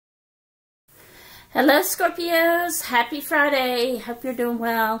Hello Scorpios, happy Friday. Hope you're doing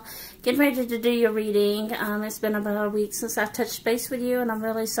well. Getting ready to do your reading. It's been about a week since I touched base with you, and I'm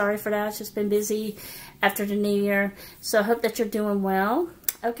really sorry for that. It's just been busy after the new year, so I hope that you're doing well.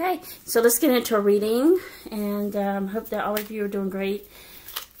 Okay, so let's get into a reading, and hope that all of you are doing great.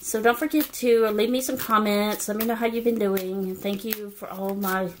 So don't forget to leave me some comments. Let me know how you've been doing, and thank you for all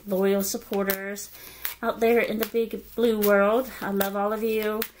my loyal supporters out there in the big blue world. I love all of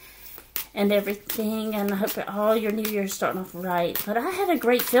you and everything, and I hope that all your new year is starting off right. But I had a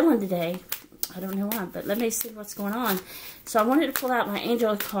great feeling today. I don't know why, but let me see what's going on. So I wanted to pull out my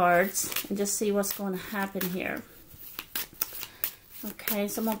angel cards and just see what's going to happen here. Okay,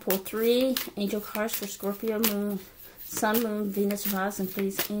 so I'm going to pull 3 angel cards for Scorpio, Moon, Sun, Moon, Venus, Rising,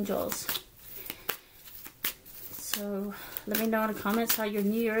 please, angels. So let me know in the comments how your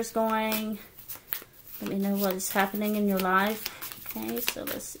new year is going. Let me know what is happening in your life. Okay, so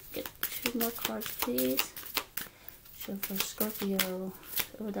let's get 2 more cards, please. So for Scorpio.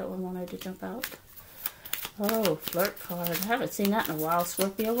 Oh, that one wanted to jump out. Oh, flirt card. I haven't seen that in a while,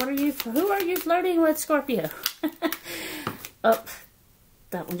 Scorpio. Who are you flirting with, Scorpio? Oh,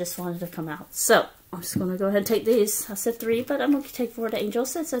 that one just wanted to come out. So, I'm just going to go ahead and take these. I said 3, but I'm going to take 4 to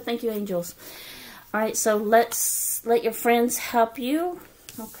angels. So thank you, angels. Alright, so let's let your friends help you.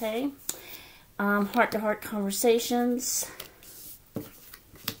 Okay. Heart-to-heart conversations.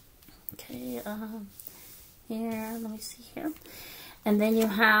 Okay, here, let me see here. And then you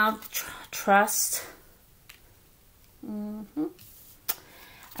have trust. And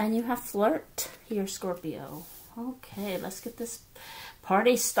you have flirt here, Scorpio. Okay, let's get this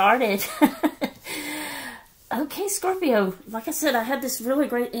party started. Okay, Scorpio, like I said, I had this really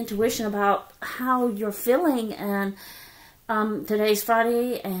great intuition about how you're feeling, and today's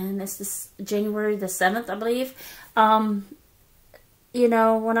Friday, and it's this January the 7th, I believe. You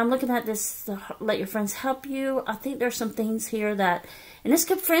know, when I'm looking at this, let your friends help you, I think there's some things here that, and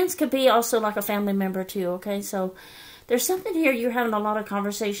friends could be also like a family member too, okay? So there's something here, you're having a lot of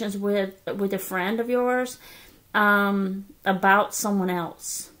conversations with a friend of yours about someone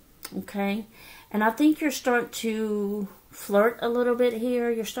else, okay? And I think you're starting to flirt a little bit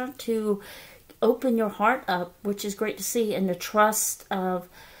here. You're starting to open your heart up, which is great to see, and the trust of,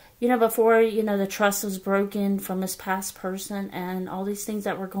 you know, before, you know, the trust was broken from this past person and all these things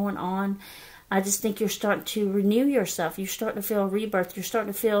that were going on. I just think you're starting to renew yourself. You're starting to feel a rebirth. You're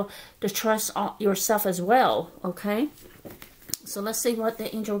starting to feel the trust yourself as well, okay? So let's see what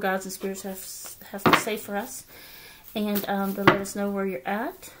the angel guides and spirits have to say for us, and to let us know where you're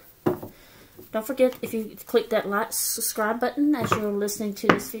at. Don't forget, if you click that like, subscribe button as you're listening to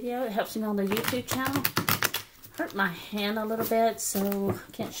this video, it helps me on the YouTube channel. Hurt my hand a little bit, so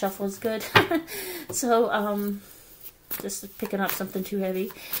can't shuffle as good. So, just picking up something too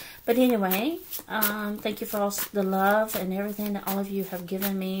heavy. But anyway, thank you for all the love and everything that all of you have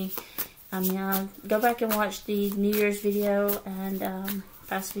given me. Go back and watch the New Year's video and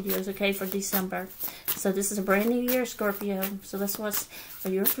past videos, okay, for December. So this is a brand new year, Scorpio. So that's what's for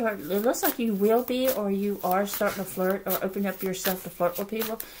your flirt. It looks like you will be, or you are starting to flirt, or open up yourself to flirt with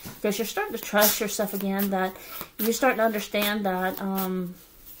people, because you're starting to trust yourself again. That you're starting to understand that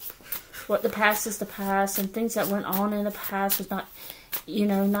what the past is the past, and things that went on in the past was not, you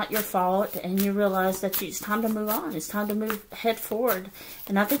know, not your fault, and you realize that it's time to move on. It's time to move head forward.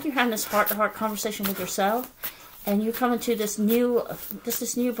 And I think you're having this heart-to-heart conversation with yourself. And you're coming to this new,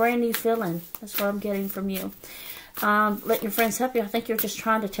 brand new feeling. That's what I'm getting from you. Let your friends help you. I think you're just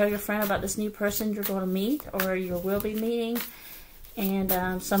trying to tell your friend about this new person you're going to meet, or you will be meeting.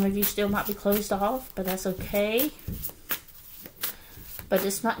 And some of you still might be closed off, but that's okay. But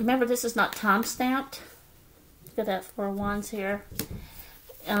it's not, remember, this is not time stamped. Look at that 4 wands here.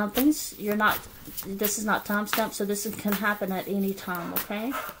 This is not time stamped, so this can happen at any time,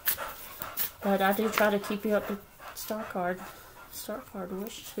 okay? But I do try to keep you up to Star card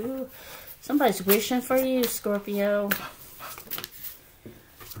wish too. Somebody's wishing for you, Scorpio.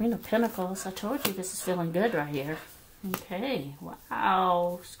 Queen of Pentacles. I told you this is feeling good right here. Okay.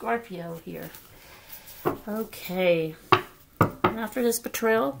 Wow. Scorpio here. Okay. And after this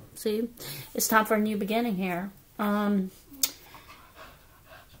betrayal, see, it's time for a new beginning here.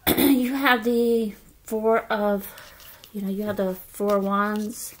 You have the 4 of, you have the 4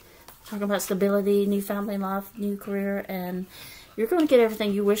 wands. Talking about stability, new family life, new career, and you're going to get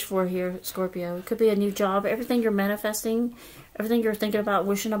everything you wish for here, Scorpio. It could be a new job. Everything you're manifesting, everything you're thinking about,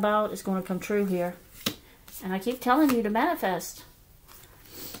 wishing about, is going to come true here. And I keep telling you to manifest.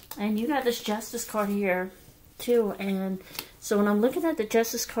 And you got this Justice card here, too. And so when I'm looking at the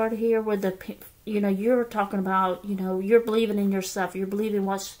Justice card here with the, you're talking about, you're believing in yourself. You're believing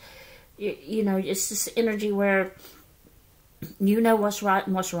what's you know, it's this energy where you know what's right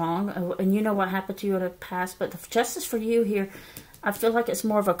and what's wrong, and you know what happened to you in the past. But the justice for you here, I feel like it's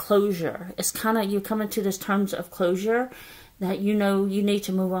more of a closure. It's kind of you coming to this terms of closure, that you know you need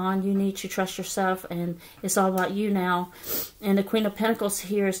to move on, you need to trust yourself, and it's all about you now. And the Queen of Pentacles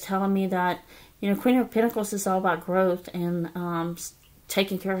here is telling me that, you know, Queen of Pentacles is all about growth and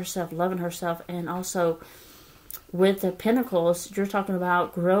taking care of herself, loving herself, and also with the Pentacles, you're talking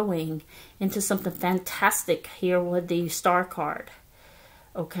about growing into something fantastic here with the Star card.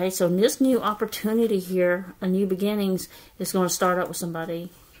 Okay, so this new opportunity here, a new beginnings, is going to start up with somebody,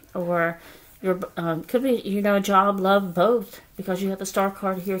 or your could be, you know, a job, love, both, because you have the Star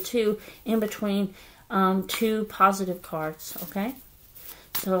card here too, in between two positive cards. Okay,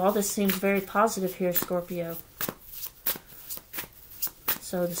 so all this seems very positive here, Scorpio.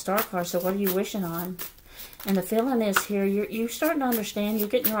 So the Star card. So what are you wishing on? And the feeling is here, you're starting to understand, you're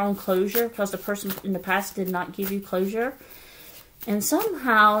getting your own closure, because the person in the past did not give you closure. And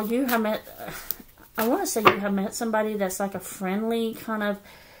somehow you have met, I want to say you have met somebody that's like a friendly kind of,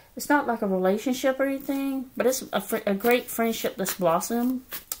 it's not like a relationship or anything, but it's a great friendship that's blossoming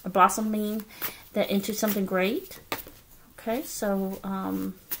that into something great. Okay, so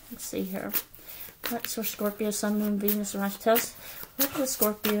let's see here. What's for Scorpio, Sun, Moon, Venus, and Rising? Tell us, what is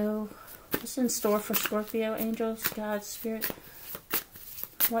Scorpio? What's in store for Scorpio? Angels, God, Spirit.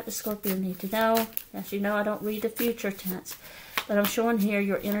 What does Scorpio need to know? As you know, I don't read the future tense, but I'm showing here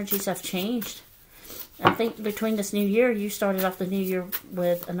your energies have changed. I think between this new year, you started off the new year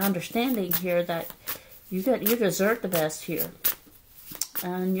with an understanding here that you deserve the best here,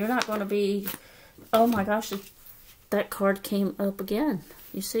 and you're not going to be. Oh my gosh, that card came up again.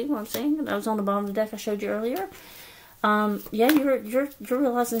 You see what I'm saying? That was on the bottom of the deck I showed you earlier. Yeah, you're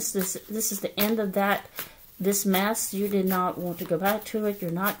realizing this is the end of this mess. You did not want to go back to it.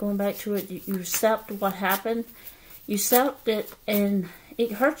 You're not going back to it. You accept what happened. You accept it, and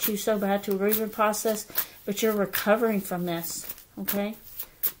it hurts you so bad to grieving process, but you're recovering from this. Okay.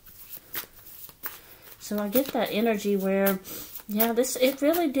 So I get that energy where, yeah, it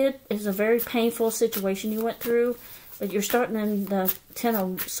really is a very painful situation you went through. But you're starting in the Ten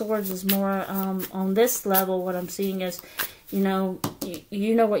of Swords is more on this level. What I'm seeing is, you know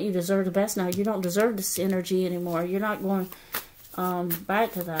what you deserve the best now. You don't deserve this energy anymore. You're not going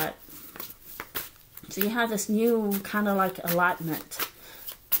back to that. So you have this new kind of like enlightenment.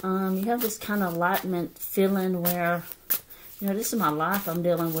 You have this kind of enlightenment feeling where, you know, this is my life I'm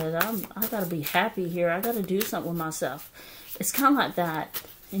dealing with. I got to be happy here. I got to do something with myself. It's kind of like that.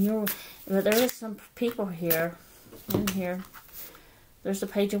 And but there is some people here. In here, there's the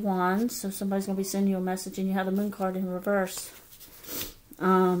Page of Wands, so somebody's going to be sending you a message, and you have the Moon card in reverse.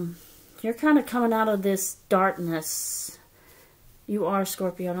 You're kind of coming out of this darkness. You are,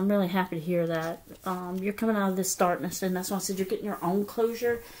 Scorpio, and I'm really happy to hear that. You're coming out of this darkness, and that's why I said you're getting your own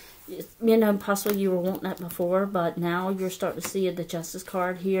closure. You know, possibly you were wanting that before, but now you're starting to see the Justice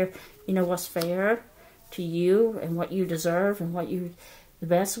card here. You know what's fair to you, and what you deserve, and what you the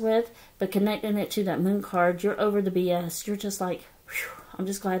best with, but connecting it to that Moon card, you're over the BS. You're just like, whew, I'm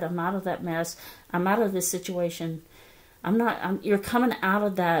just glad I'm out of that mess. I'm out of this situation. You're coming out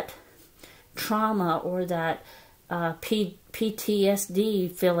of that trauma or that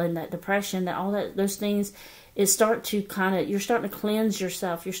PTSD feeling, that depression, that all that, those things, you're starting to cleanse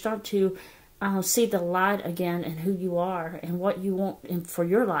yourself. You're starting to see the light again and who you are and what you want for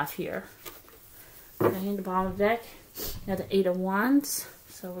your life here. Okay, in the bottom of the deck, you have the Eight of Wands.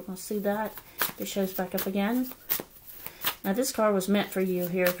 So we're going to see that. It shows back up again. Now this card was meant for you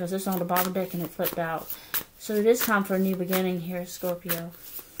here because it's on the bottom deck and it flipped out. So it is time for a new beginning here, Scorpio.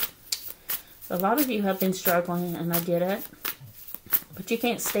 A lot of you have been struggling, and I get it. But you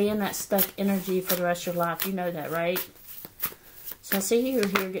can't stay in that stuck energy for the rest of your life. You know that, right? So I see you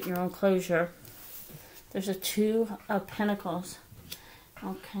here getting your own closure. There's a Two of Pentacles.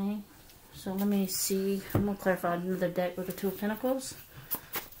 Okay. So let me see. I'm going to clarify another deck with the Two of Pentacles.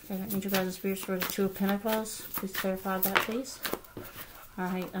 Okay, Angel Guides and Spirits for the Two of Pentacles. Please clarify that, please.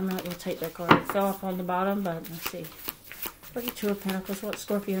 Alright, I'm not going to take that card. It fell off on the bottom, but let's see. For the Two of Pentacles, what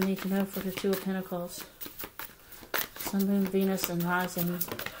Scorpio need to know for the Two of Pentacles? Sun, Moon, Venus, and Rising.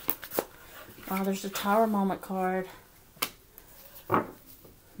 Wow, there's the Tower Moment card. Let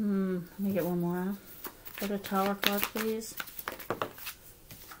me get one more. For the Tower card, please.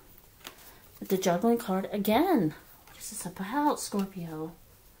 The Juggling card again. What is this about, Scorpio?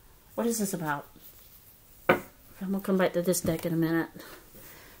 What is this about? I'm going to come back to this deck in a minute.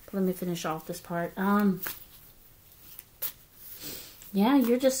 But let me finish off this part. Yeah,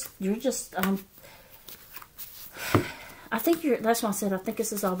 you're just I think that's why I said I think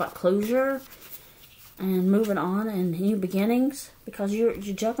this is all about closure and moving on and new beginnings, because you're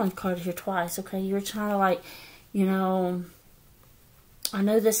juggling cards here twice, okay? You're trying to, like, you know, I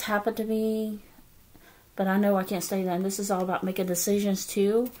know this happened to me, but I know I can't stay there. And this is all about making decisions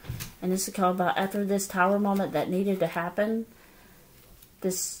too. And this is all about after this Tower moment that needed to happen,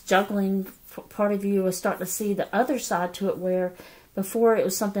 this juggling part of you is starting to see the other side to it, where before it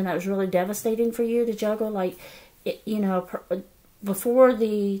was something that was really devastating for you to juggle. Like, you know, before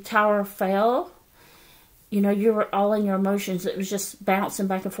the Tower fell, you know, you were all in your emotions. It was just bouncing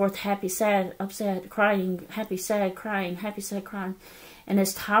back and forth, happy, sad, upset, crying, happy, sad, crying, happy, sad, crying. And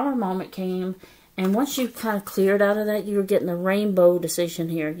this Tower moment came, and once you kind of cleared out of that, you were getting the rainbow decision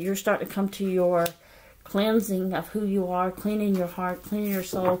here. You're starting to come to your cleansing of who you are, cleaning your heart, cleaning your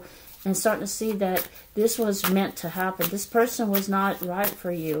soul, and starting to see that this was meant to happen. This person was not right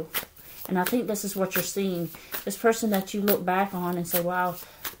for you. And I think this is what you're seeing. This person that you look back on and say, wow,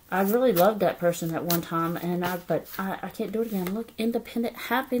 I really loved that person at one time, but I can't do it again. Look, independent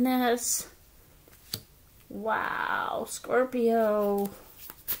happiness. Wow, Scorpio.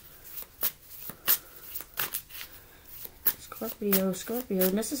 Scorpio.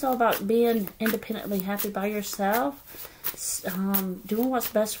 And this is all about being independently happy by yourself. Doing what's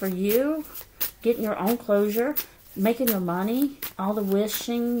best for you. Getting your own closure. Making your money. All the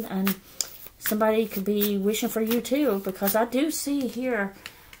wishing. And somebody could be wishing for you too. Because I do see here,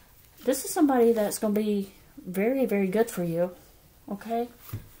 this is somebody that's going to be very, very good for you. Okay?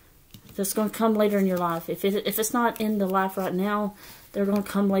 That's going to come later in your life. If it's not in the life right now, they're going to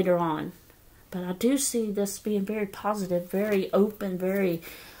come later on. But I do see this being very positive, very open, very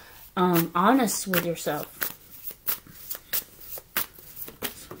honest with yourself.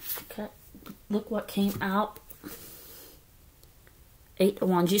 Okay. Look what came out. 8 of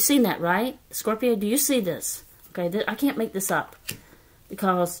Wands. You've seen that, right? Scorpio, do you see this? Okay, I can't make this up.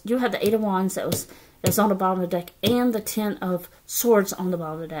 Because you have the 8 of Wands that's on the bottom of the deck, and the 10 of Swords on the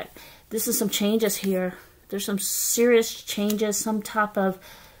bottom of the deck. This is some changes here. There's some serious changes, some type of,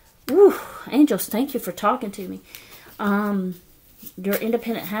 whew, angels, thank you for talking to me. Your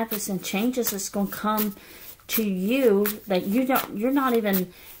independent happiness and changes that's going to come to you that you're not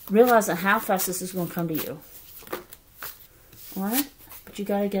even realizing how fast this is going to come to you. All right? But you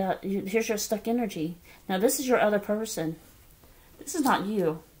got to get out. Here's your stuck energy. Now, this is your other person. This is not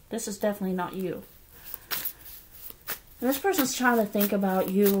you. This is definitely not you. And this person's trying to think about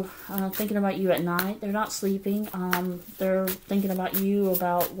you, thinking about you at night. They're not sleeping. They're thinking about you,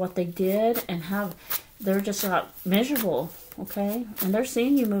 about what they did, and how they're just miserable, okay? And they're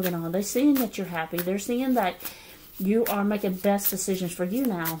seeing you moving on. They're seeing that you're happy. They're seeing that you are making best decisions for you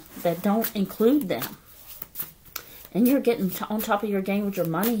now that don't include them. And you're getting on top of your game with your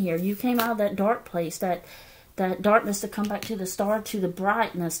money here. You came out of that dark place, that darkness to come back to the star, to the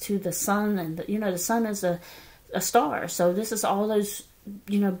brightness, to the sun. And, the sun is a star. So this is all those,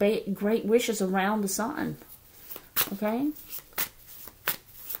 great wishes around the sun. Okay?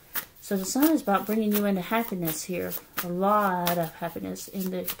 So the sun is about bringing you into happiness here. A lot of happiness in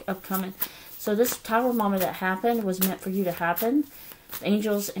the upcoming. So this Tower moment that happened was meant for you to happen. The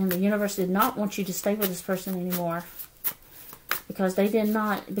angels and the universe did not want you to stay with this person anymore. Because they did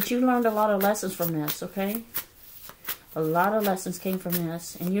not. But you learned a lot of lessons from this, okay? A lot of lessons came from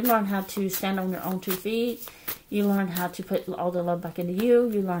this. And you learned how to stand on your own 2 feet. You learned how to put all the love back into you.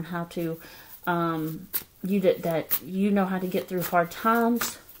 You learned how to, you know how to get through hard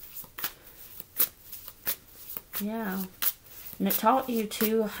times. Yeah. And it taught you,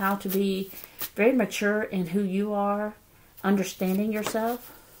 too, how to be very mature in who you are. Understanding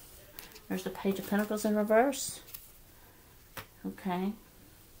yourself. There's the Page of Pentacles in reverse. Okay.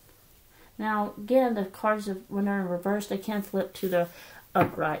 Now, again, the cards, when they're in reverse, they can flip to the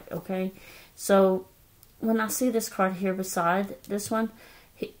upright, okay? So, when I see this card here beside this one,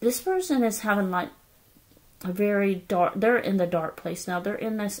 this person is having, like, a very dark, they're in the dark place now. They're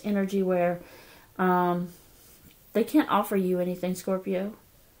in this energy where they can't offer you anything, Scorpio.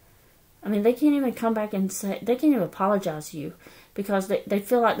 I mean, they can't even come back and say, they can't even apologize to you. Because they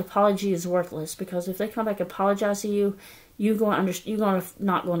feel like the apology is worthless. Because if they come back and apologize to you, you're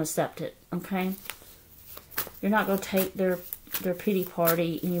not going to accept it, okay? You're not going to take their pity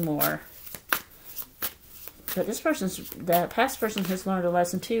party anymore. But this the past person has learned a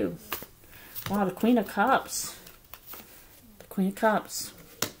lesson too. Wow, the Queen of Cups. The Queen of Cups.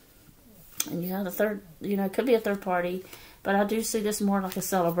 And you have the third, it could be a third party. But I do see this more like a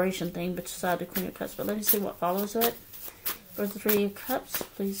celebration thing beside the Queen of Cups. But let me see what follows it. For the Three of Cups,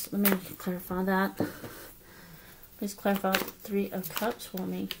 please, let me clarify that. Please clarify the Three of Cups for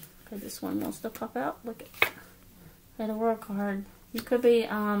me. Okay, this one wants to pop out. Look at Okay, the World card. You could be,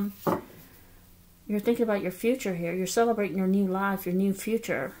 you're thinking about your future here. You're celebrating your new life, your new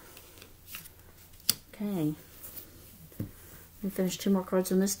future. Okay. We finish 2 more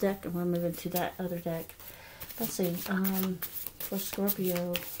cards in this deck, and we'll move into that other deck. Let's see. For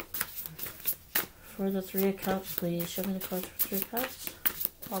Scorpio, for the 3 of Cups, please show me the cards for 3 of Cups.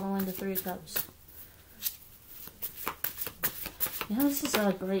 Following the 3 of Cups. You know, this is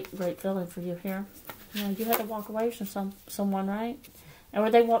a great feeling for you here. You know, you had to walk away from someone, right? Or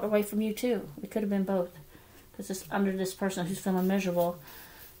they walked away from you too. It could have been both. Because it's under this person who's feeling miserable.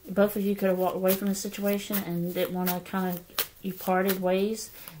 Both of you could have walked away from the situation and didn't want to kind of, you parted ways,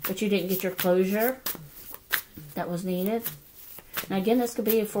 but you didn't get your closure that was needed. Now again, this could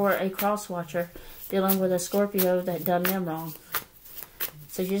be for a cross watcher dealing with a Scorpio that done them wrong.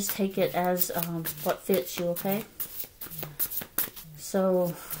 So you just take it as what fits you, okay?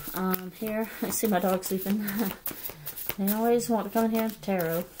 So here, I see my dog sleeping. They always want to come in here and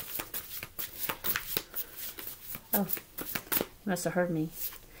tarot. Oh, you must have heard me.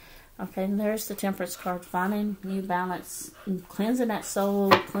 Okay, and there's the Temperance card. Finding new balance, cleansing that soul,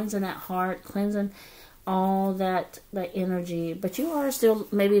 cleansing that heart, cleansing all that energy. But you are still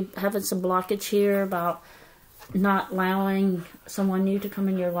maybe having some blockage here about not allowing someone new to come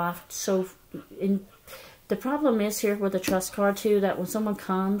in your life. So, the problem is here with the Trust card too, that when someone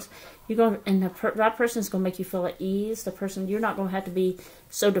comes, you're going, and that person is going to make you feel at ease. The person, you're not going to have to be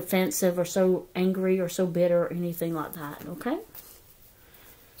so defensive or so angry or so bitter or anything like that. Okay.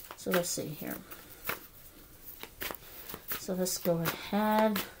 So let's see here. So let's go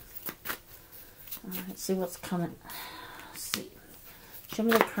ahead. Let's see what's coming. Let's see. Show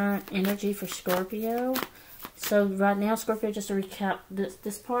me the current energy for Scorpio. So right now, Scorpio, just to recap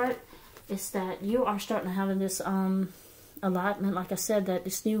this part, is that you are starting to have this allotment, like I said, that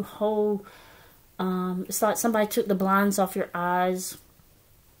this new whole, it's like somebody took the blinds off your eyes.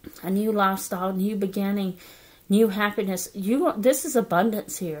 A new lifestyle, new beginning, new happiness. This is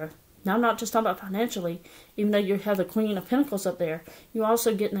abundance here. Now, I'm not just talking about financially. Even though you have the Queen of Pentacles up there, you're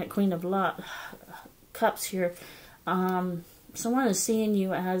also getting that Queen of Cups here. Someone is seeing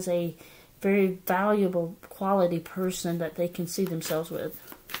you as a very valuable, quality person that they can see themselves with.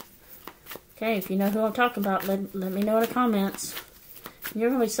 Okay, if you know who I'm talking about, let me know in the comments. You're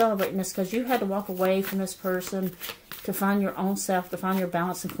going to be celebrating this because you had to walk away from this person to find your own self, to find your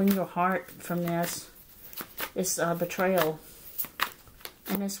balance and clean your heart from this betrayal.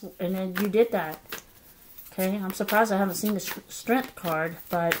 And then you did that. Okay, I'm surprised I haven't seen the Strength card,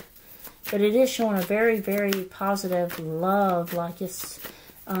 but it is showing a very, very positive love, like it's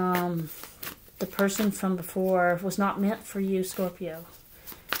the person from before was not meant for you, Scorpio.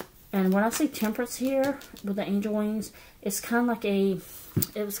 And when I see Temperance here with the angel wings, it's kind of like it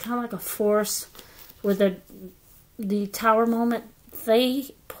was kind of like a force with the tower moment.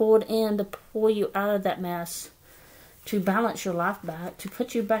 They pulled in to pull you out of that mess, to balance your life back, to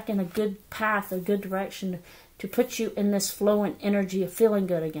put you back in a good path, a good direction, to put you in this flowing energy of feeling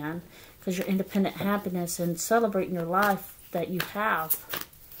good again, because your independent happiness and celebrating your life that you have.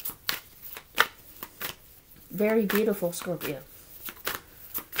 Very beautiful, Scorpio.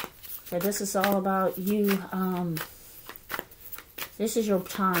 Okay, this is all about you. This is your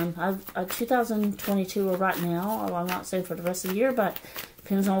time. 2022 or right now, well, I'm not saying for the rest of the year, but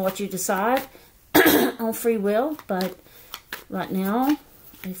depends on what you decide on free will. But right now,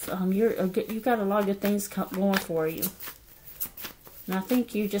 if you got a lot of good things going for you, and I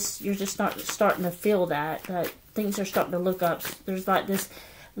think you're just starting to feel that things are starting to look up. There's like this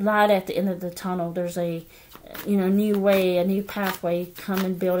light at the end of the tunnel. There's a new way, a new pathway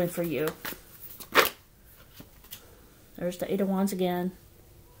coming, building for you. There's the 8 of Wands again.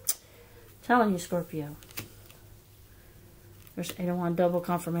 Telling you, Scorpio. There's 8 of Wands, double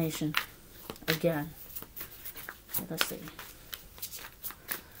confirmation. Again. Okay, let's see.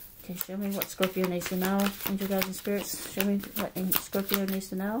 Okay, show me what Scorpio needs to know. Angel guides and spirits, show me what Scorpio needs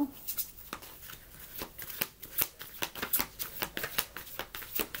to know.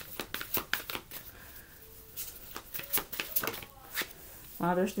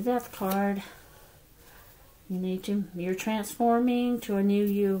 Wow, there's the Death card. You're transforming to a new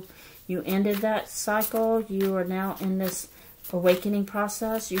you. You ended that cycle. You are now in this awakening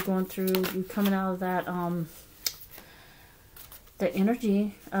process. You're going through, you're coming out of that, the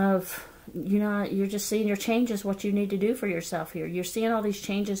energy of, you're just seeing your changes, what you need to do for yourself here. You're seeing all these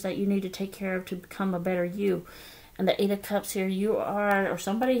changes that you need to take care of to become a better you. And the 8 of Cups here, you are, or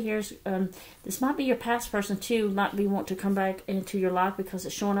somebody here's, this might be your past person too, might be want to come back into your life because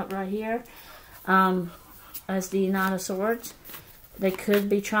it's showing up right here. As the 9 of Swords. They could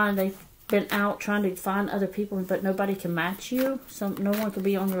be trying, been out trying to find other people, but nobody can match you. So no one can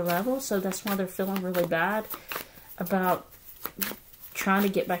be on your level. So that's why they're feeling really bad about trying to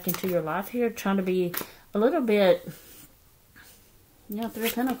get back into your life here. Trying to be a little bit, you know, Three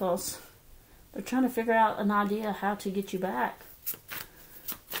of Pentacles. They're trying to figure out an idea how to get you back.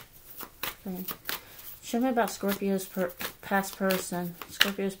 Okay. Show me about Scorpio's past person.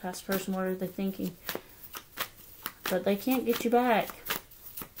 Scorpio's past person, what are they thinking? But they can't get you back.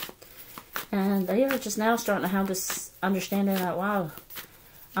 And they are just now starting to have this understanding that, wow,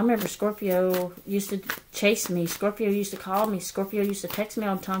 I remember Scorpio used to chase me. Scorpio used to call me. Scorpio used to text me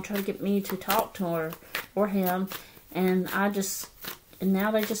all the time, trying to get me to talk to her or him. And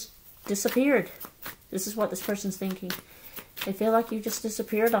now they just disappeared. This is what this person's thinking. They feel like you just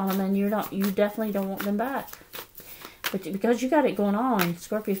disappeared on them, and you definitely don't want them back. But because you got it going on,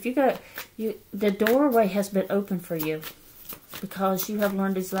 Scorpio, the doorway has been open for you because you have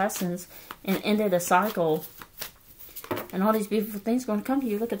learned these lessons and ended a cycle, and all these beautiful things going to come to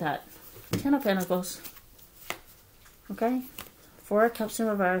you. Look at that, 10 of Pentacles. Okay, 4 of Cups in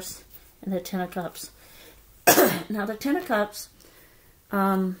reverse, and the 10 of Cups. Now the 10 of Cups.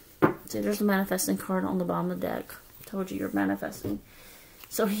 See, there's the manifesting card on the bottom of the deck. Told you you're manifesting.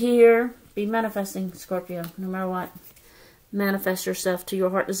 So here, be manifesting, Scorpio, no matter what. Manifest yourself to your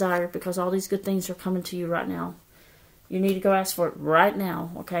heart desire, because all these good things are coming to you right now. You need to go ask for it right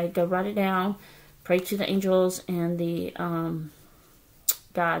now, okay? Go write it down. Pray to the angels and the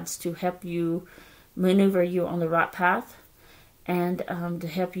guides to help you maneuver you on the right path, and to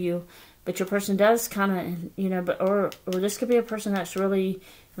help you. But your person does kind of, you know, or this could be a person that's really,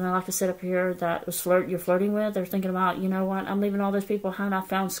 you know, like I said up here, that was you're flirting with. They're thinking about, you know what, I'm leaving all those people behind. I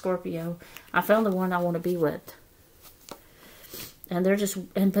found Scorpio. I found the one I want to be with. And they're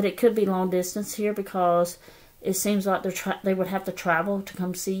just, but it could be long distance here, because it seems like they would have to travel to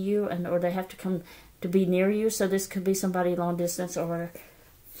come see you, or they have to come to be near you. So this could be somebody long distance, or,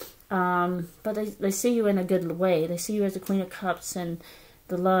 but they see you in a good way. They see you as the Queen of Cups and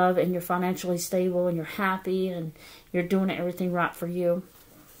the love, and you're financially stable, and you're happy, and you're doing everything right for you.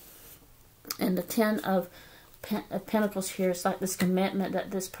 And the 10 of Pentacles here, it's like this commitment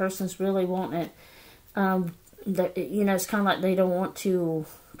that this person's really wanting it. That, you know, it's kind of like they don't want to,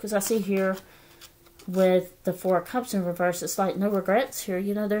 because I see here with the 4 of Cups in reverse, it's like no regrets here.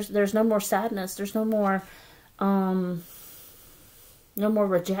 You know, there's no more sadness. There's no more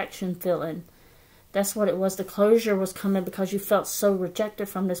rejection feeling. That's what it was. The closure was coming because you felt so rejected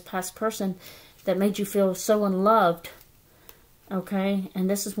from this past person that made you feel so unloved. Okay, and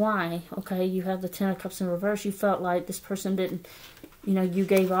this is why, okay, you have the 10 of Cups in reverse. You felt like this person didn't, you know, you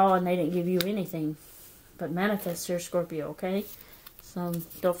gave all and they didn't give you anything. But manifest here, Scorpio, okay? So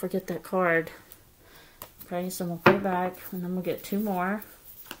don't forget that card. Okay, so I'm going to put it back, and I'm going to get 2 more.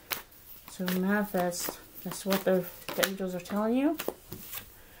 So manifest, that's what the angels are telling you.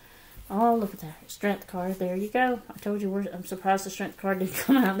 Oh, look at that. Strength card. There you go. I told you, I'm surprised the Strength card didn't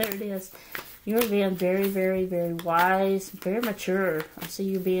come out. There it is. You're being very, very, very wise, very mature. I see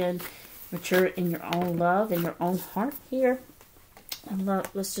you being mature in your own love, in your own heart here. And look,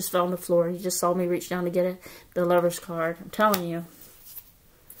 let's just fall on the floor. You just saw me reach down to get it. The Lover's card. I'm telling you.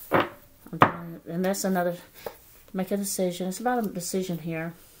 And that's another, make a decision. It's about a decision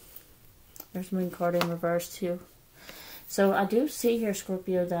here. There's Moon card in reverse too. So I do see here,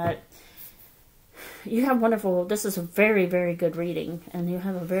 Scorpio, that you have wonderful, this is a very, very good reading. And you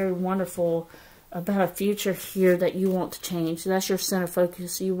have a very wonderful, about a future here that you want to change. So that's your center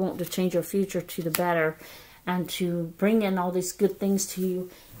focus. You want to change your future to the better, and to bring in all these good things to you.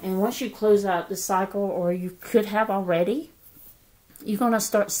 And once you close out the cycle, or you could have already, you're going to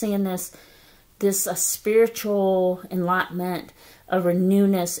start seeing this spiritual enlightenment, a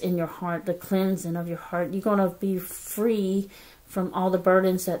renewness in your heart, the cleansing of your heart. You're going to be free from all the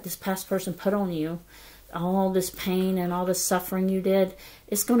burdens that this past person put on you. All this pain and all this suffering you did,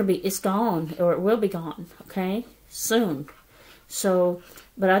 it's gone, or it will be gone, okay, soon. So,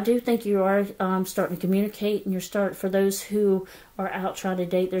 but I do think you are starting to communicate, and for those who are out trying to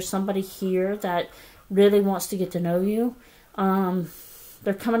date, there's somebody here that really wants to get to know you.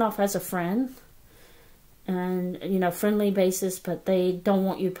 They're coming off as a friend, and, you know, friendly basis, but they don't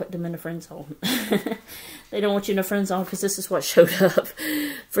want you to put them in a friend zone. They don't want you in a friend zone, because this is what showed up.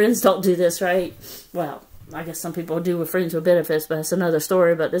 Friends don't do this, right? Well, I guess some people do with friends with benefits, but it's another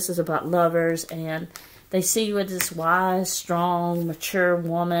story. But this is about lovers, and they see you as this wise, strong, mature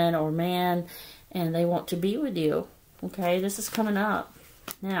woman or man, and they want to be with you. Okay, this is coming up.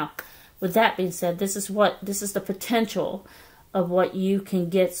 Now, with that being said, this is the potential of what you can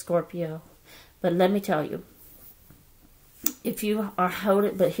get, Scorpio. But let me tell you, if you are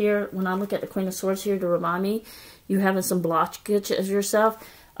holding, but here, when I look at the Queen of Swords here to remind me, you're having some blockage of yourself.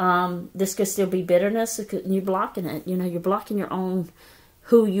 This could still be bitterness. You're blocking it. You know, you're blocking your own,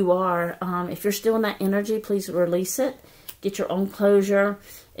 who you are. If you're still in that energy, please release it. Get your own closure.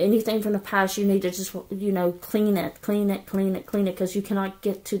 Anything from the past, you need to just, you know, clean it, because you cannot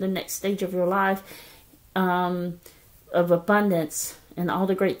get to the next stage of your life of abundance and all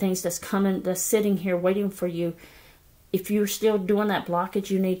the great things that's coming, that's sitting here waiting for you. If you're still doing that blockage,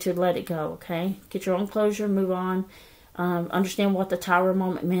 you need to let it go, okay? Get your own closure, move on. Understand what the Tower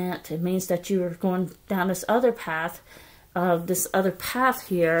moment meant. It means that you're going down this other path,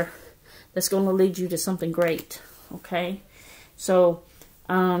 here that's going to lead you to something great, okay? So,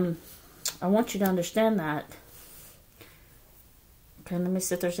 I want you to understand that. Okay, let me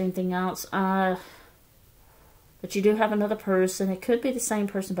see if there's anything else. But you do have another person. It could be the same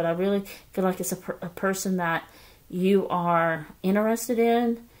person, but I really feel like it's a person that you are interested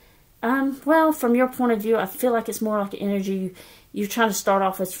in. Well, from your point of view, I feel like it's more like an energy. You're trying to start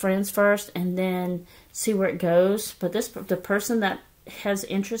off as friends first and then see where it goes. But the person that has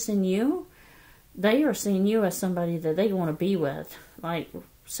interest in you, they are seeing you as somebody that they want to be with, like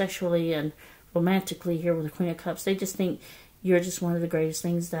sexually and romantically here with the Queen of Cups. They just think you're just one of the greatest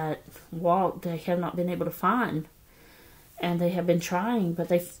things that they have not been able to find. And they have been trying, but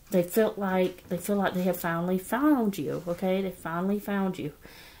they feel like they have finally found you. Okay, they finally found you,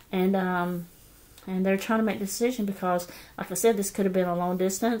 and they're trying to make a decision because, like I said, this could have been a long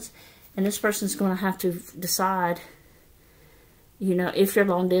distance, and this person's going to have to decide. You know, if you're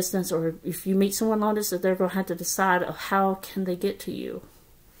long distance or if you meet someone long distance, they're going to have to decide of how can they get to you.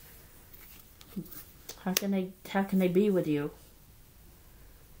 How can they be with you?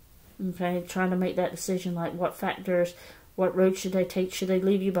 Okay, trying to make that decision, like what factors. What road should they take? Should they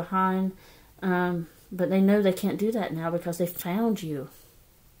leave you behind? But they know they can't do that now because they found you.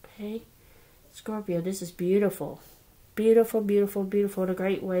 Okay? Scorpio, this is beautiful. Beautiful, beautiful, beautiful in a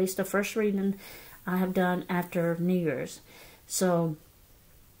great way. It's the first reading I have done after New Year's. So,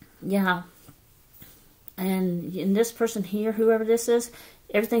 yeah. And in this person here, whoever this is,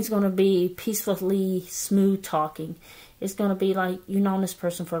 everything's going to be peacefully smooth talking. It's going to be like you've known this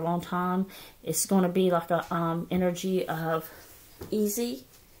person for a long time. It's going to be like a energy of easy.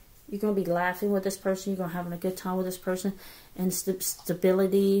 You're going to be laughing with this person. You're going to having a good time with this person. And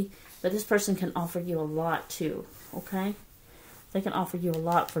stability. But this person can offer you a lot too. Okay? They can offer you a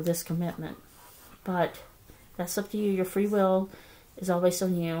lot for this commitment. But that's up to you. Your free will is always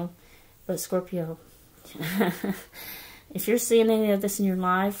on you. But Scorpio, if you're seeing any of this in your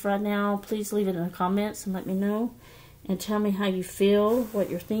life right now, please leave it in the comments and let me know. And tell me how you feel, what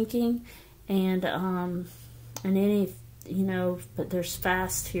you're thinking, and any, you know, but there's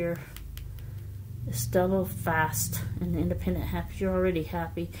fast here. It's double fast and independent happy. You're already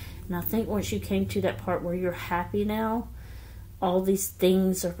happy. And I think once you came to that part where you're happy now, all these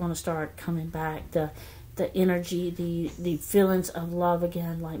things are going to start coming back. The energy, the feelings of love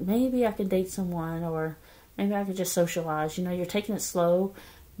again. Like maybe I could date someone, or maybe I could just socialize. You know, you're taking it slow.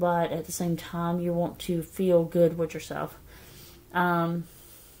 But at the same time, you want to feel good with yourself in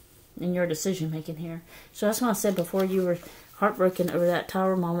your decision-making here. So that's what I said before. You were heartbroken over that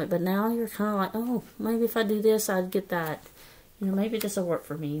Tower moment. But now you're kind of like, oh, maybe if I do this, I'd get that. You know, maybe this will work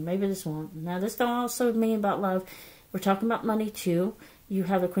for me. Maybe this won't. Now, this don't also mean about love. We're talking about money, too. You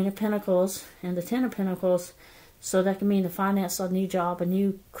have the Queen of Pentacles and the Ten of Pentacles. So that can mean the finance, a new job, a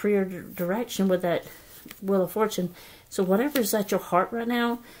new career direction with that Wheel of Fortune. So whatever is at your heart right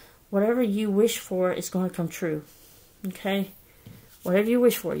now, whatever you wish for is going to come true. Okay? Whatever you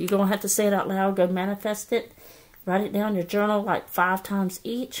wish for. You're going to have to say it out loud. Go manifest it. Write it down in your journal like 5 times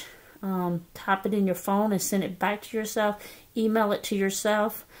each. Type it in your phone and send it back to yourself. Email it to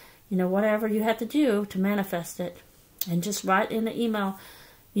yourself. You know, whatever you have to do to manifest it. And just write in the email,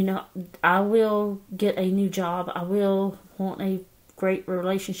 you know, I will get a new job. I will want a great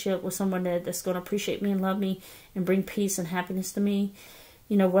relationship with someone that's going to appreciate me and love me and bring peace and happiness to me.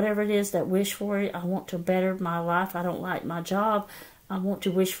 You know, whatever it is that wish for it, I want to better my life. I don't like my job. I want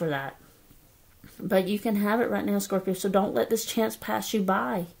to wish for that. But you can have it right now, Scorpio. So don't let this chance pass you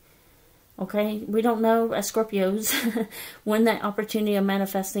by. Okay? We don't know as Scorpios when that opportunity of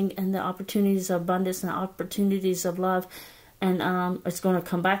manifesting and the opportunities of abundance and the opportunities of love and it's going to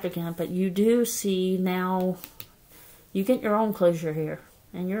come back again. But you do see now. You get your own closure here.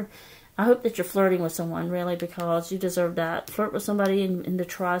 And I hope that you're flirting with someone, really, because you deserve that. Flirt with somebody in the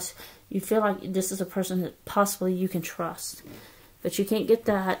trust. You feel like this is a person that possibly you can trust. But you can't get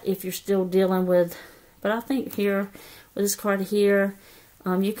that if you're still dealing with... But I think here, with this card here,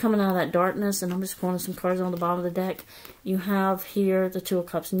 You coming out of that darkness, and I'm just pulling some cards on the bottom of the deck. You have here the Two of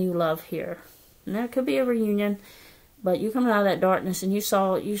Cups, new love here. And that could be a reunion, but you coming out of that darkness, and you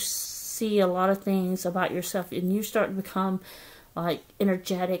see a lot of things about yourself, and you start to become like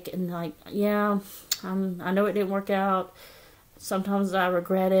energetic and like, yeah, I know it didn't work out. Sometimes I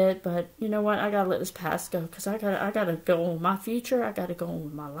regret it, but you know what? I gotta let this past go, because I gotta go on with my future. I gotta go on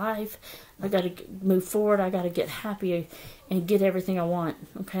with my life. I gotta move forward. I gotta get happy and get everything I want.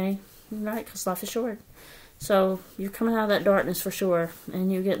 Okay, right? Because life is short. So you're coming out of that darkness for sure,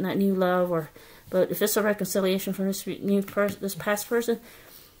 and you're getting that new love. But if it's a reconciliation from this past person,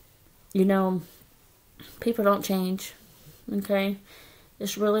 you know, people don't change. Okay,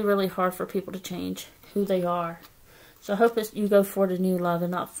 it's really, really hard for people to change who they are. So I hope you go for the new love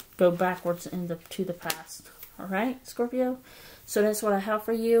and not go backwards to the past. All right, Scorpio? So that's what I have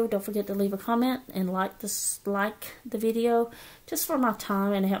for you. Don't forget to leave a comment and like the video just for my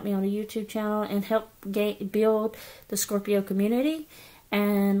time, and help me on the YouTube channel and help build the Scorpio community.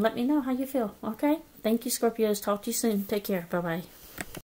 And let me know how you feel, okay? Thank you, Scorpios. Talk to you soon. Take care. Bye-bye.